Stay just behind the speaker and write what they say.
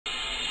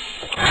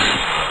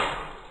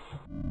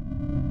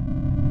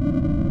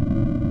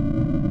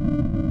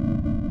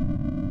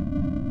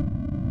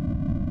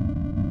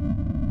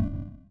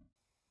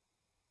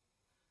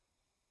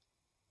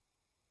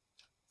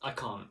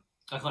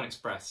can't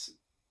express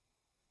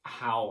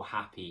how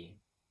happy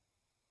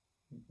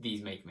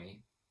these make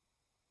me.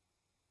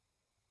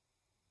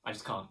 I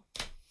just can't.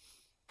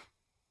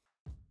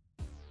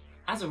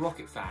 As a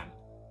rocket fan,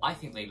 I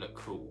think they look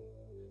cool.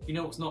 You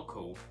know what's not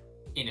cool?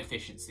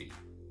 Inefficiency.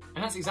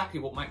 And that's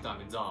exactly what Mach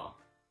diamonds are.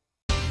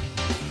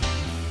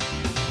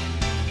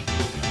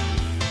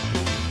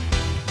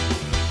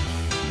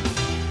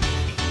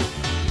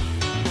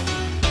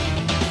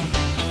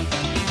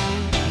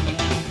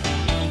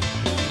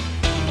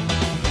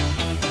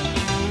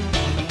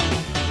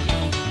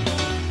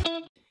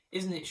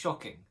 Isn't it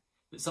shocking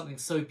that something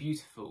so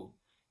beautiful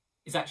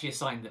is actually a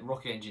sign that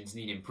rocket engines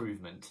need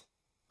improvement?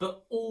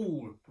 But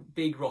all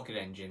big rocket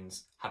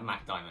engines have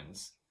Mach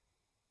diamonds.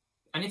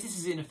 And if this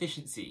is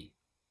inefficiency,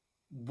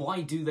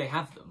 why do they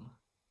have them?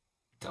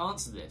 To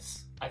answer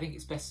this, I think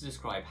it's best to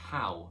describe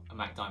how a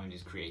Mach diamond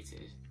is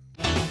created.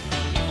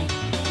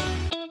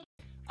 I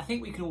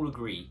think we can all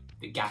agree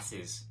that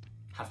gases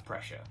have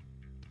pressure.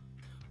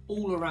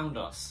 All around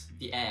us,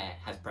 the air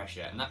has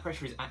pressure, and that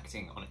pressure is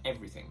acting on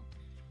everything.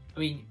 I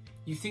mean,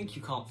 you think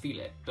you can't feel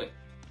it, but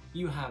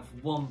you have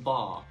 1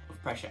 bar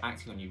of pressure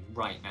acting on you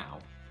right now.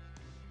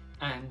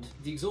 And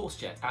the exhaust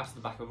jet out of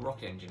the back of a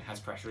rocket engine has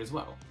pressure as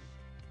well.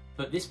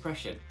 But this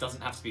pressure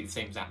doesn't have to be the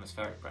same as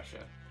atmospheric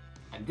pressure,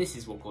 and this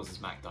is what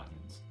causes Mach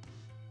diamonds.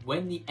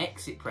 When the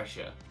exit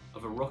pressure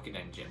of a rocket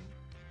engine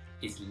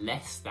is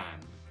less than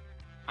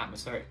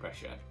atmospheric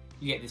pressure,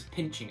 you get this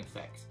pinching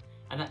effect,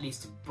 and that leads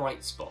to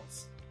bright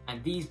spots.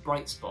 And these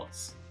bright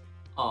spots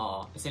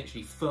are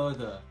essentially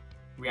further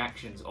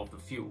reactions of the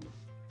fuel,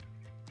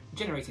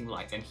 generating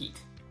light and heat.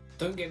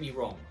 Don't get me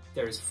wrong,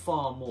 there is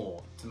far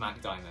more to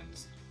Mach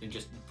diamonds than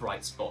just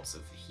bright spots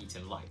of heat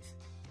and light.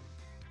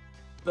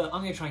 But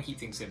I'm going to try and keep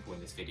things simple in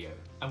this video,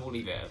 and we'll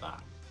leave it at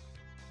that.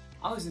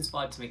 I was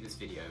inspired to make this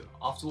video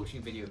after watching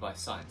a video by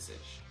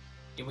Science-ish,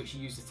 in which he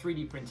used a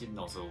 3D printed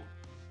nozzle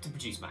to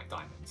produce Mach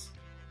diamonds.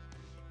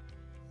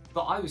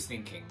 But I was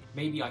thinking,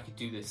 maybe I could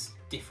do this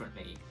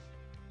differently.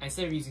 And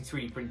instead of using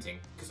 3D printing,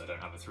 because I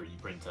don't have a 3D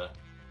printer,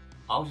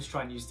 I'll just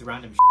try and use the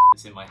random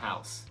that's in my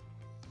house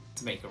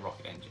to make a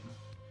rocket engine.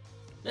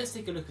 Let's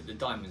take a look at the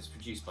diamonds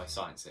produced by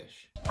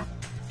Science-ish.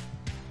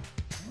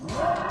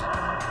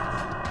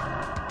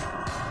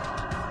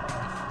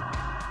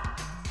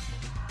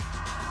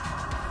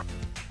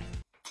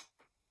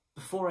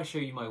 Before I show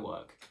you my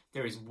work,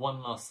 there is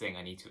one last thing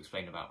I need to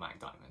explain about Mach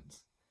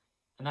diamonds,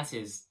 and that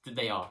is that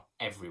they are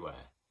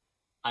everywhere.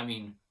 I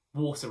mean,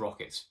 water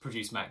rockets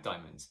produce Mach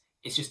diamonds,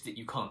 it's just that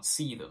you can't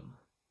see them.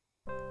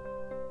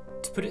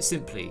 To put it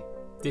simply,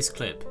 this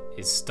clip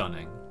is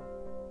stunning.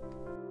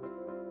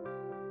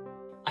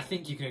 I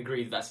think you can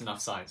agree that that's enough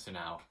science for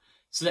now,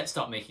 so let's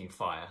start making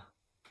fire.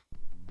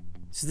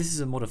 So this is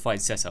a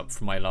modified setup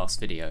from my last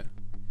video.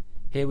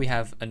 Here we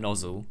have a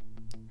nozzle,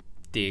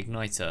 the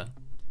igniter,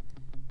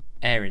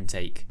 air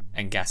intake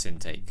and gas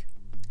intake,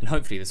 and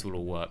hopefully this will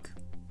all work.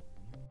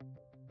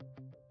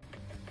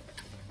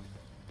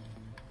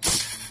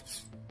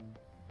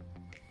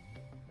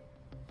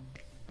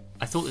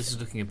 I thought this was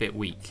looking a bit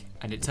weak,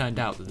 and it turned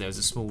out that there was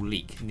a small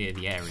leak near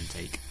the air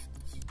intake.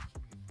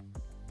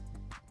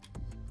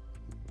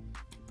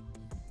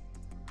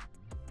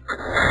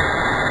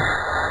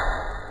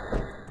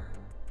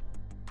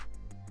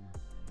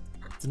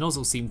 The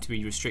nozzle seemed to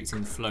be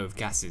restricting the flow of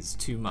gases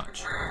too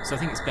much, so I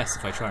think it's best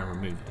if I try and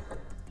remove it.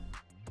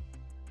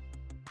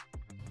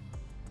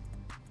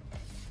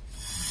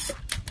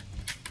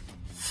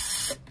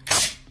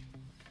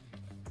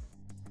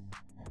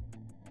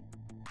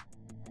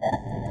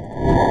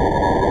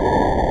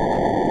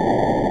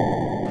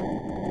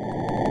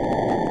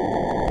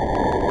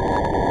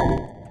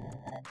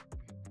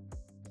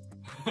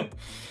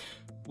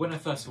 When I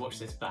first watched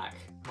this back,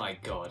 my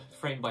god,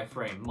 frame by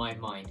frame, my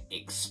mind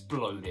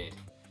exploded.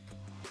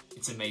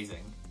 It's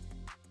amazing.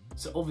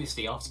 So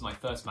obviously after my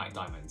first Mach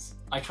diamonds,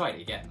 I tried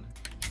it again.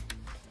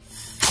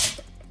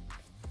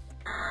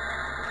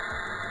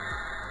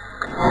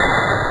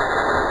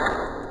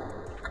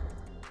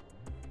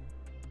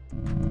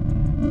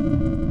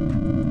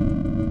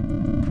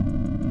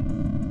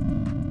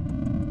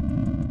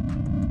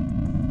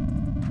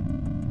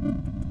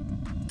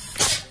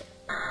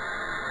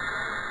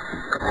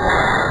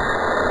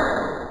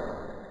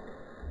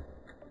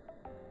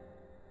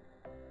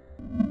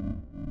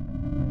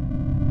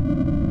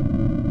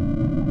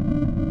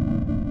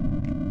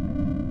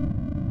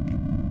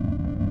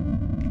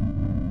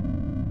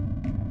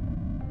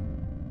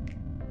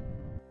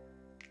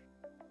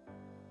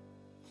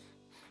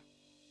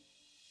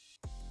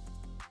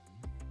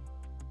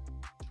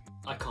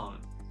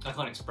 I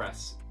can't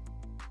express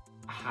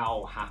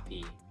how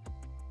happy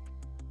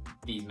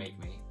these make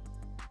me.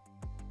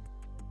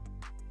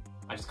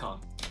 I just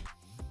can't.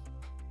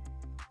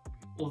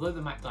 Although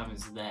the Mach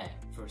diamonds are there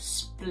for a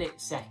split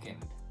second,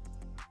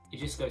 it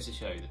just goes to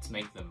show that to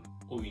make them,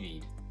 all you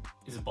need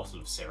is a bottle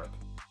of syrup.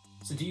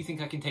 So do you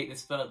think I can take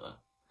this further?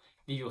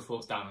 Leave your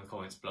thoughts down in the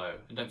comments below,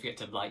 and don't forget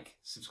to like,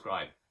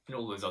 subscribe, and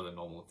all those other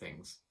normal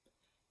things.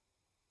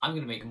 I'm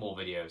going to make more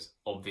videos,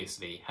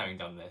 obviously, having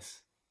done this,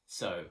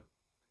 so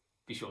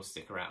be sure to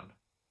stick around.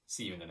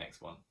 See you in the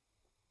next one.